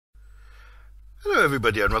Hello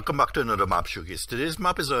everybody and welcome back to another map showcase. Today's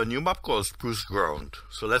map is a new map called Spruce Ground.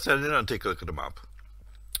 So let's head in and take a look at the map.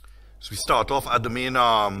 So we start off at the main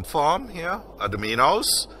farm here, at the main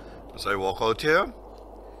house. As I walk out here,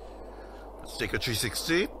 let's take a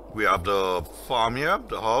 360. We have the farm here,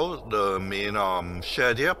 the house, the main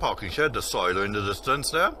shed here, parking shed, the soil in the distance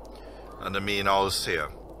there, and the main house here.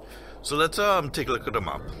 So let's take a look at the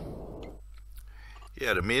map.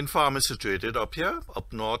 Yeah, the main farm is situated up here,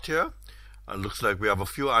 up north here. And looks like we have a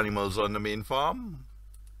few animals on the main farm.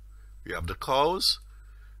 We have the cows,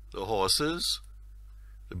 the horses,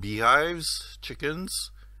 the beehives,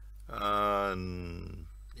 chickens, and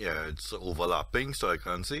yeah, it's overlapping so I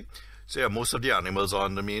can't see. So yeah, most of the animals are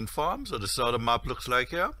on the main farm. So this is how the map looks like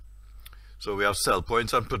here. So we have sell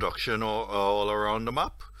points and production all around the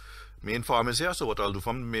map. Main farm is here, so what I'll do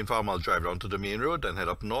from the main farm, I'll drive down to the main road, then head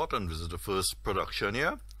up north and visit the first production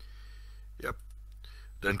here. Yep.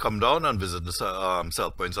 Then come down and visit the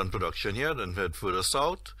sell points and production here, then head further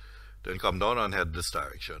south, then come down and head this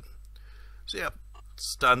direction. So yeah,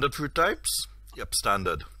 standard fruit types, yep,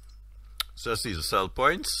 standard. So that's these sell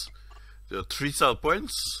points. There are 3 sell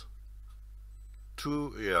points,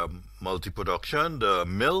 2, yeah, multi-production, the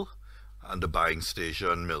mill, and the buying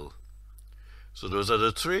station mill. So those are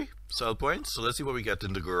the 3 sell points. So let's see what we get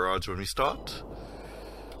in the garage when we start.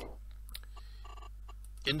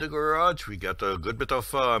 In the garage, we get a good bit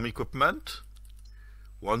of equipment.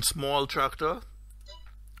 1 small tractor,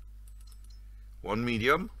 1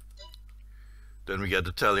 medium. Then we get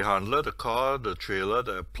the telehandler, the car, the trailer,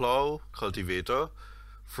 the plow, cultivator,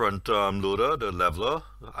 front loader, the leveler,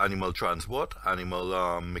 animal transport,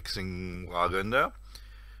 animal mixing wagon there.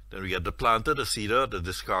 Then we get the planter, the seeder, the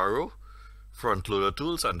discaro, front loader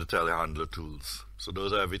tools, and the telehandler tools. So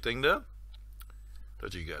those are everything there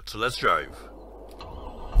that you get. So let's drive.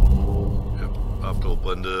 I have to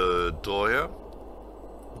open the door here.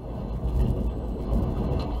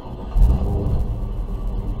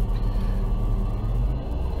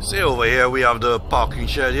 See, over here we have the parking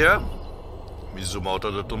shed here. Let me zoom out a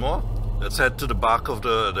little more. Let's head to the back of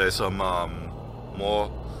there's some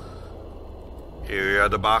more area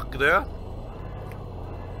at the back there.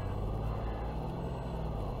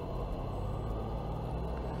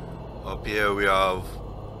 Up here we have,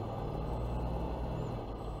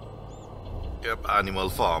 yep, animal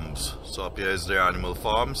farms. So up here is the animal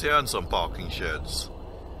farms here and some parking sheds.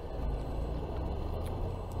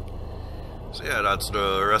 So yeah, that's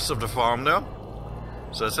the rest of the farm there.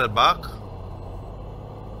 So let's head back.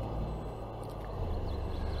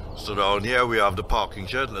 So down here we have the parking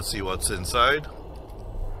shed. Let's see what's inside.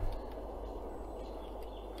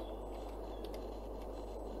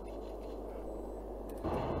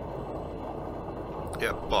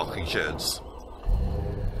 Yep, parking sheds.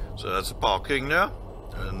 So that's the parking there,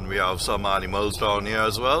 and we have some animals down here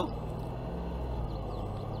as well.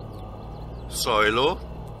 Silo,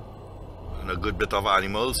 and a good bit of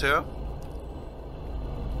animals here.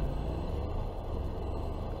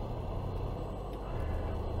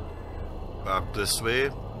 Back this way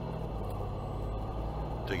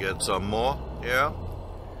to get some more here.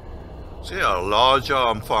 So yeah, a large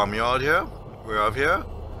farmyard here we have here.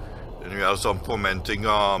 Then we have some fermenting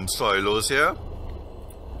silos here.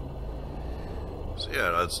 So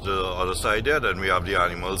yeah, that's the other side there. Then we have the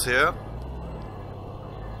animals here.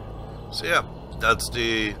 So yeah, that's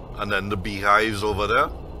and then the beehives over there.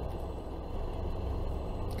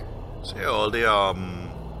 So yeah, all the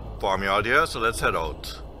farmyard here. So let's head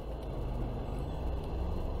out.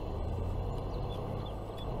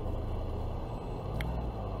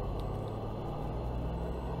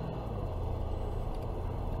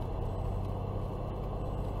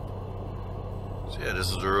 So yeah, this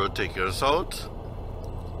is the road taking us out.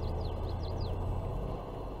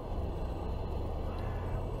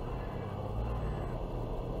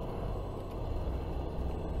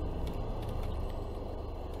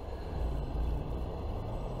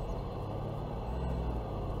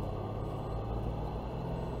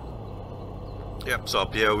 Yep, so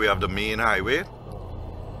up here we have the main highway.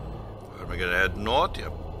 And we're gonna head north.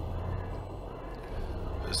 Yep.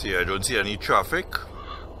 Let's see, I don't see any traffic.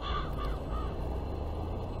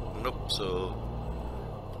 Nope, so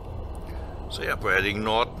yeah, we're heading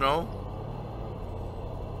north now.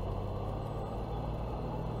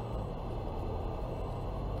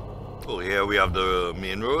 Oh, here we have the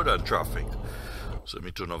main road and traffic. So let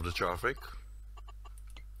me turn off the traffic.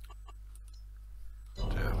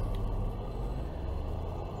 There.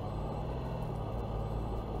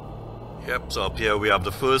 Yep, so up here we have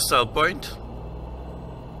the first sell point.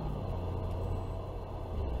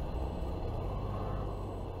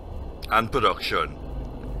 and production.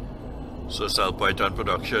 So sell point and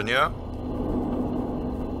production here.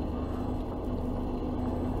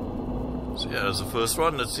 So yeah, that's the first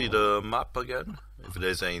one. Let's see the map again, if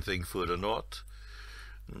there's anything further north.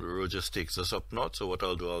 The road just takes us up north, so what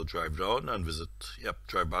I'll do, I'll drive down and visit,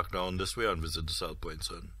 drive back down this way and visit the sell points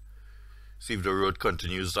and see if the road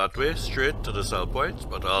continues that way, straight to the sell points.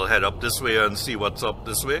 But I'll head up this way and see what's up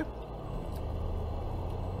this way.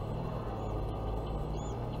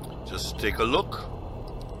 Just take a look.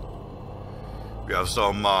 We have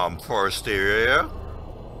some forest area here,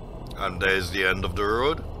 and there's the end of the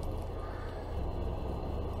road.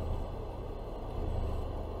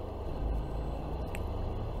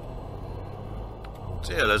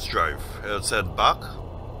 So yeah, let's drive. Let's head back.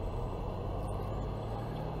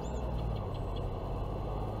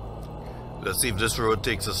 Let's see if this road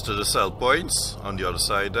takes us to the sell points on the other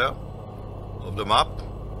side there of the map.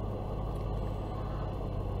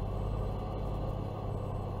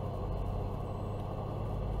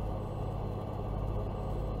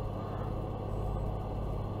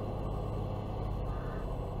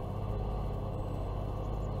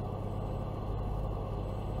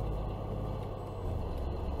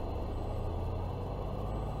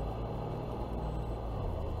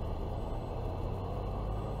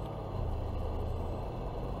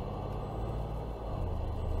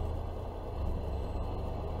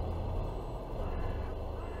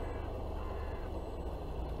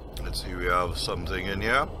 Let's see, we have something in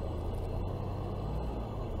here.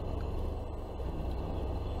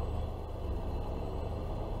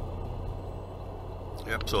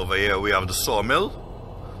 Yep, so over here we have the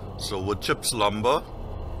sawmill. So wood chips, lumber.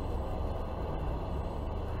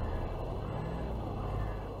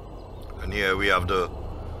 And here we have the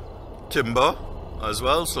timber as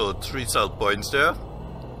well, so 3 sell points there.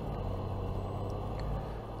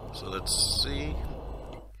 So let's see.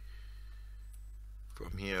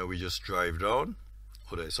 From here we just drive down.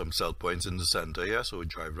 Oh, there's some sell points in the center here, so we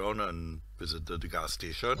drive down and visit the gas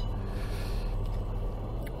station.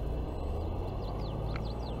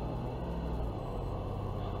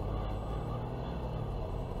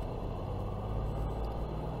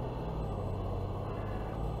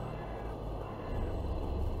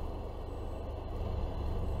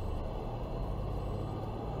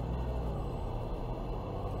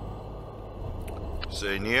 So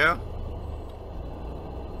in here,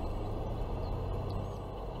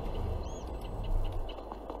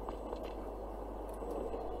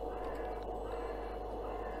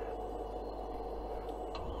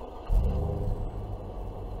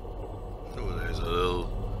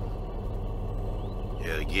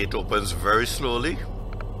 the gate opens very slowly.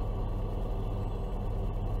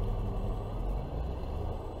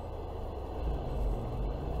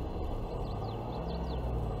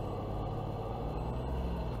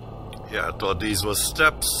 Yeah, I thought these were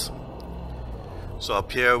steps. So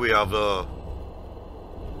up here we have the,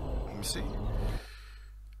 let me see.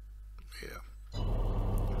 Yeah.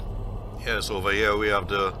 Yes, over here we have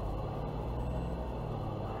the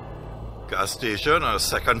gas station and a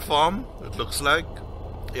second farm, it looks like.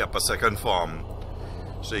 Yep, a second farm.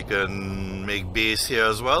 So you can make base here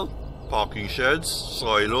as well. Parking sheds,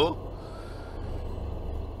 soilo.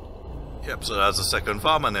 Yep, so that's the second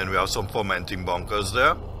farm, and then we have some fermenting bunkers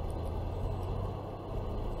there.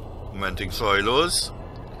 Fermenting soilos.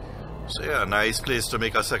 So yeah, a nice place to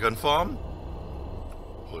make a second farm.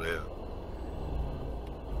 Oh, there.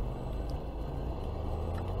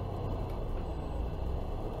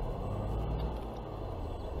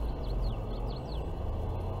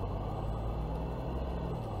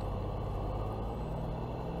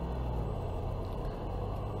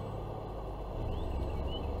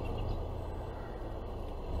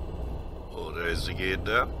 There's the gate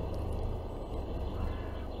there.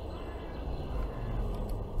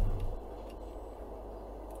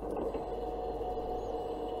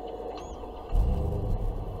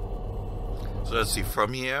 So let's see,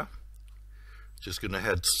 from here, just gonna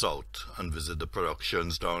head south and visit the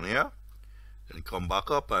productions down here. Then come back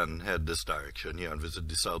up and head this direction here and visit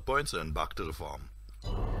the sell points and back to the farm.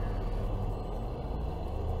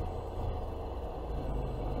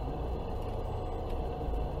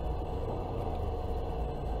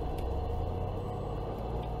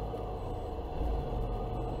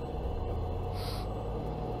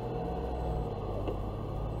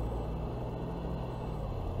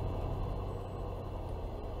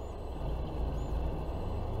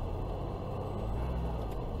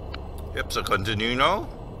 Yep, so continue now.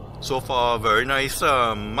 So far, very nice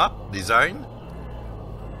map design.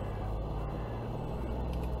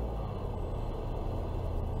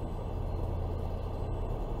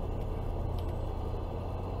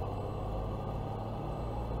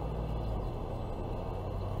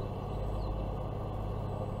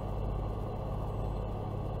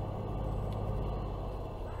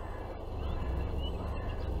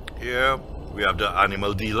 Here we have the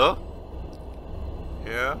animal dealer.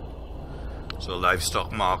 Here, so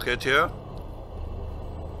livestock market here.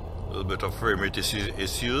 A little bit of frame rate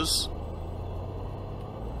issues.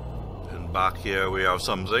 And back here we have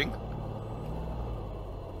something.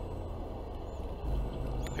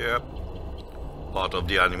 Here, part of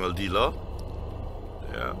the animal dealer.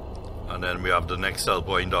 Yeah, and then we have the next sell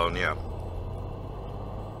point down here.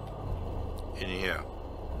 In here.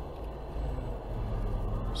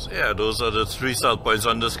 So yeah, those are the 3 sell points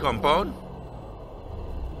on this compound.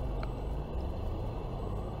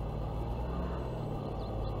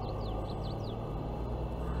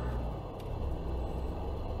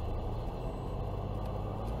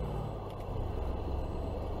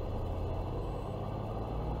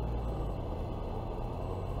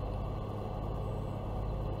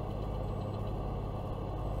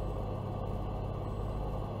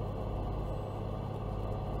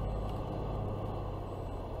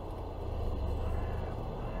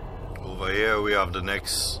 Over here we have the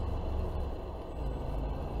next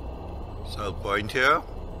sell point here.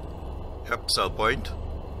 Yep, sell point.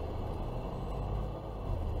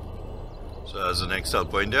 So that's the next sell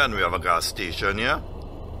point there, and we have a gas station here.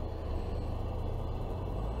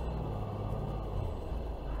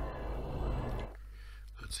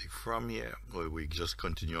 Let's see, from here, we just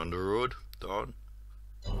continue on the road down.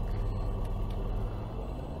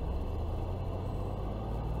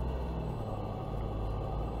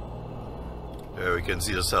 There we can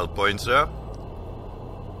see the sell points there.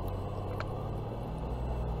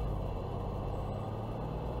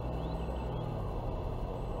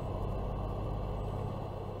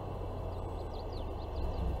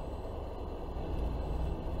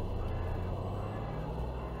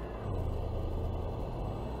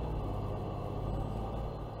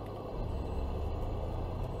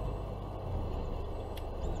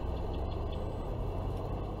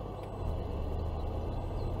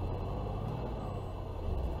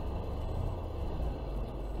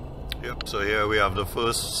 Yep, so here we have the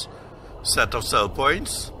first set of sell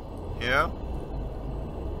points here.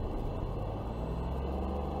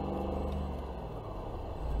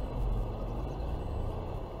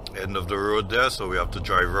 End of the road there, so we have to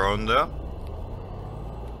drive around there.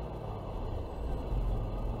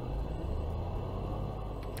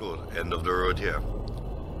 Oh, end of the road here.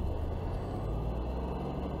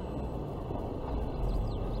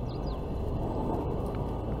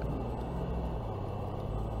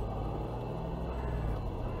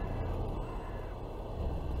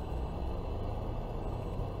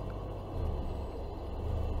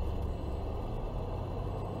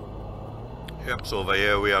 Yep, so over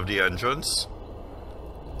here we have the entrance.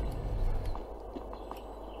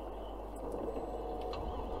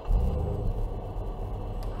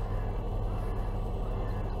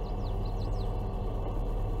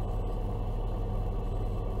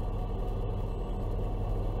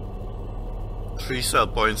 Three sell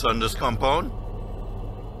points on this compound.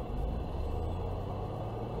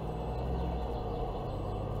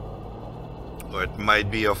 Or it might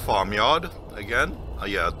be a farmyard again.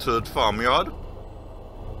 Yeah, a third farmyard.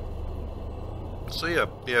 So yeah,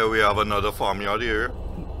 here we have another farmyard here.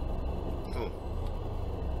 Oh.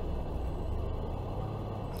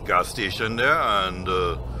 Gas station there, and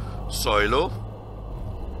silo,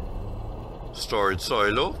 storage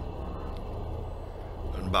silo.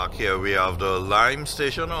 And back here we have the lime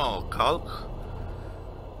station or calc.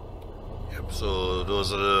 Yep, so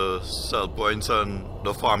those are the sell points on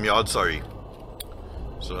the farmyard, sorry.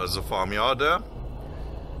 So that's the farmyard there.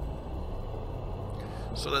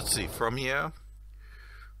 So let's see, from here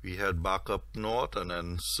we head back up north and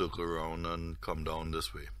then circle around and come down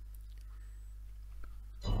this way.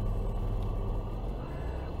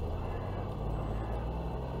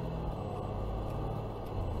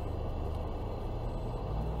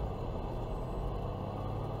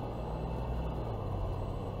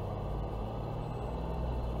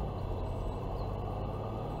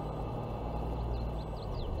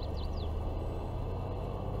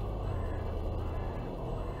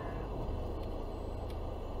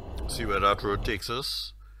 See where that road takes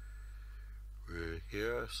us. We're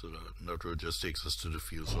here, so that road just takes us to the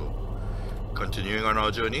field. So continuing on our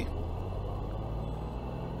journey.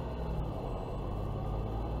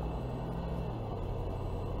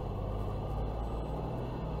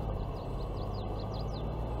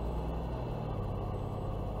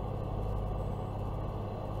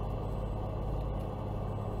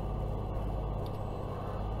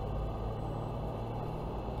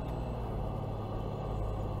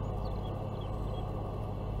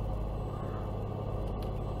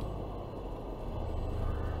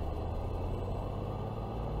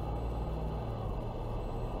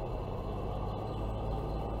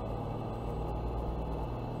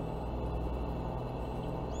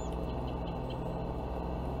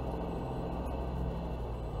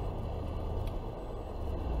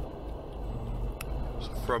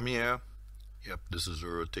 from here. Yep, this is the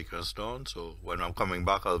road taking us down. So when I'm coming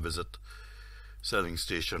back, I'll visit selling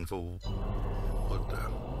station for wood there.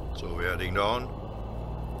 So we're heading down.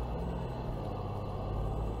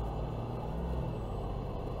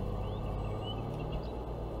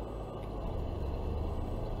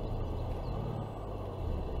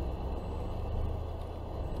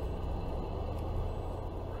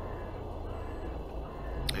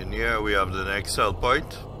 And here we have the next sell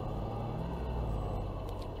point.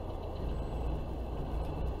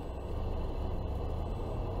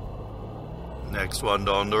 Next one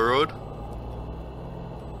down the road.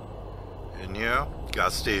 In here,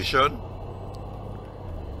 gas station.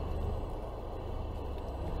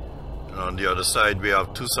 And on the other side we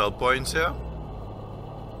have 2 sell points here.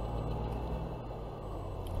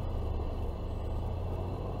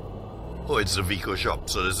 Oh, it's the Vico shop.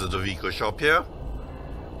 So this is the Vico shop here.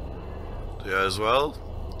 There as well.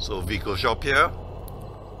 So Vico shop here.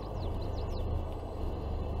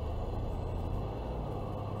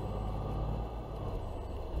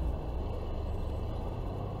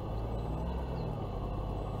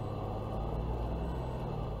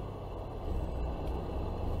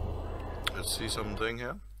 Let's see something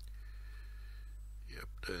here. Yep,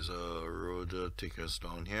 there's a road taking us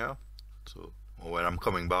down here. So when I'm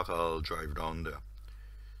coming back, I'll drive down there.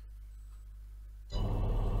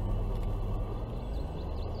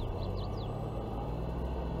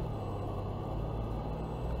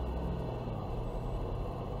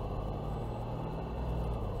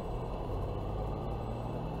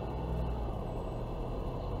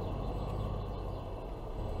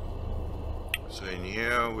 So in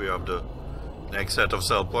here we have the next set of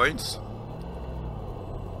sell points.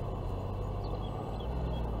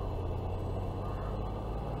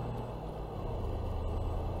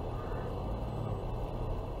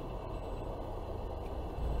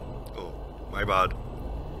 Oh, my bad.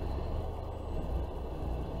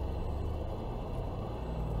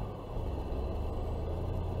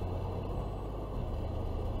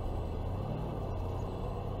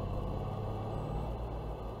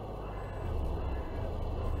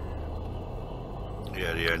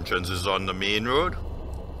 Yeah, the entrance is on the main road.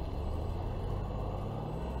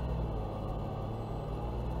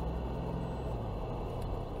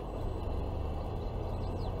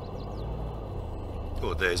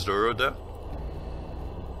 Oh, there's the road there.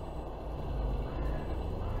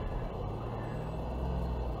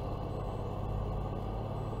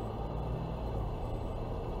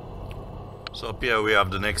 So up here we have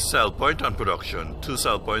the next sell point on production. 2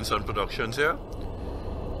 sell points on productions here.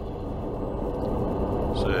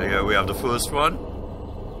 So here we have the first one.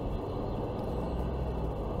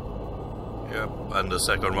 Yep, and the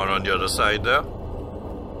second one on the other side there.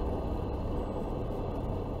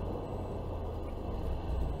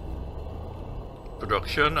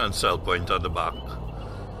 Production and sell point at the back.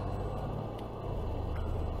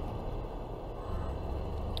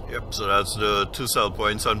 Yep, so that's the 2 sell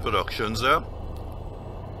points on productions there.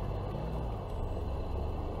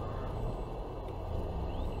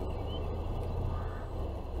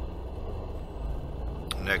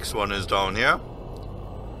 Next one is down here.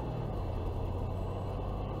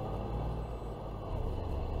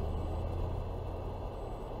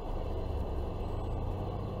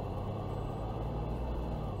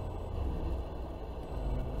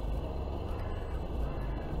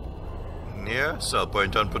 Near sell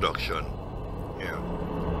point on production. Yeah.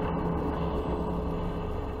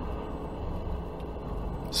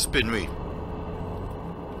 Spinnery.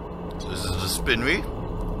 So this is the spinnery.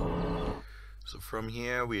 So from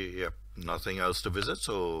here we have nothing else to visit,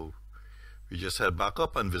 so we just head back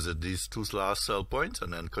up and visit these 2 last sell points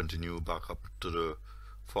and then continue back up to the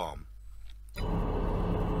farm.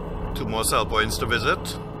 2 more sell points to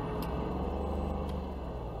visit.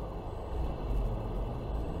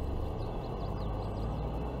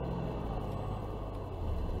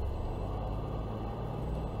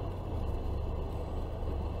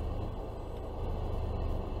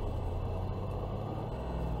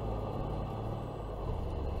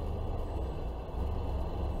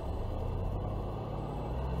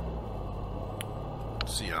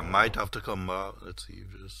 See, I might have to come back. Let's see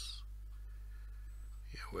if this,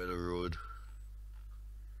 yeah, where the road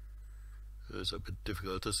is a bit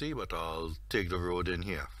difficult to see, but I'll take the road in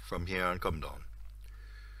here, from here and come down.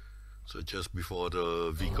 So just before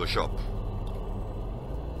the Vico shop.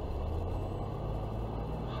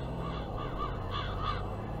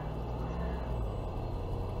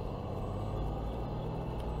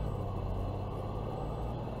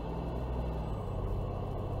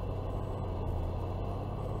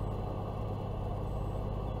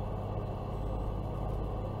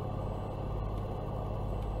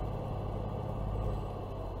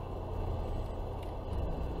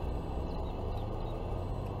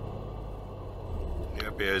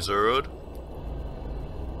 Up here is the road.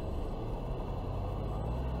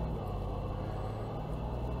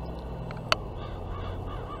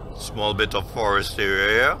 Small bit of forest area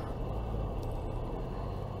here.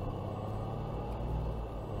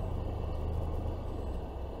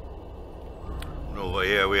 And over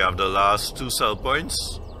here we have the last 2 sell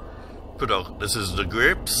points. This is the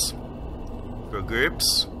grapes. For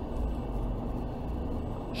grapes.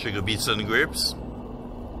 Sugar beets and grapes.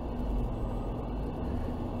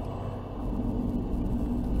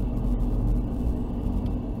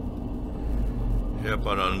 Yep,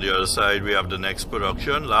 and on the other side we have the next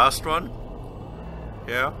production, last one.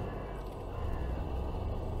 Yeah.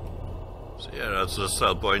 So yeah, that's the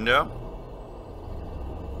sell point there.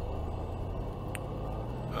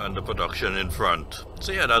 And the production in front.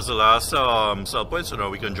 So yeah, that's the last sell point, so now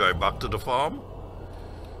we can drive back to the farm.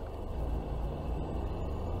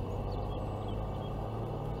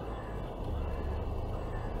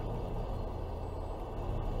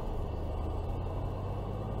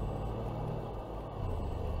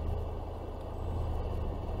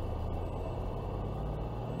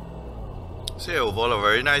 So yeah, overall a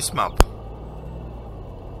very nice map.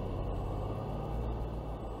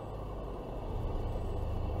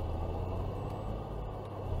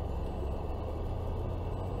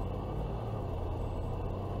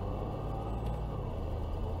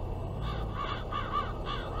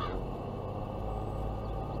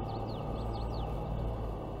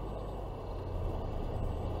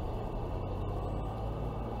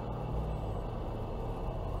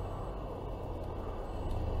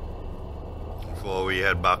 Before we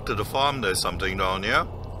head back to the farm, there's something down here.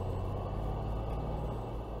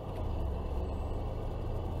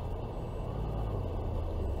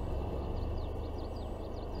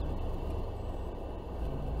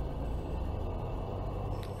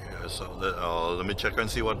 Yeah, so let me check and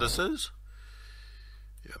see what this is.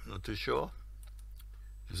 Yeah, I'm not too sure.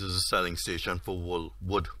 This is a selling station for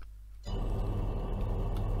wood.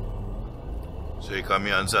 So you come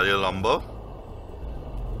here and sell your lumber.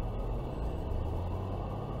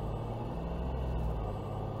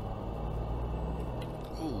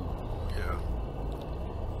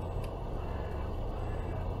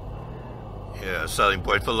 Yeah, selling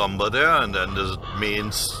point for lumber there, and then the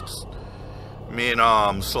main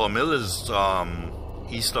sawmill is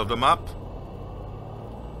east of the map.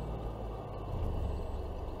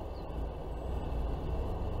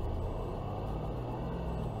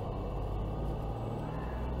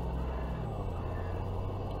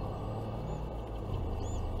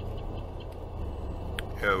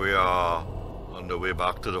 Here we are on the way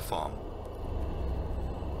back to the farm.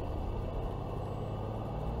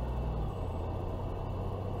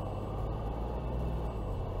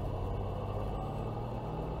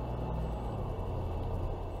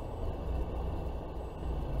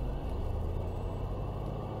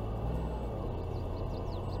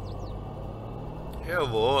 Yeah,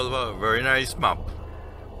 overall, a very nice map.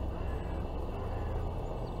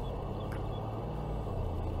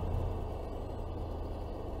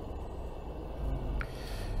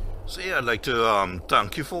 So yeah, I'd like to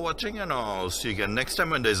thank you for watching, and I'll see you again next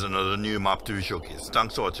time when there's another new map to be showcased.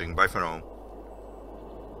 Thanks for watching. Bye for now.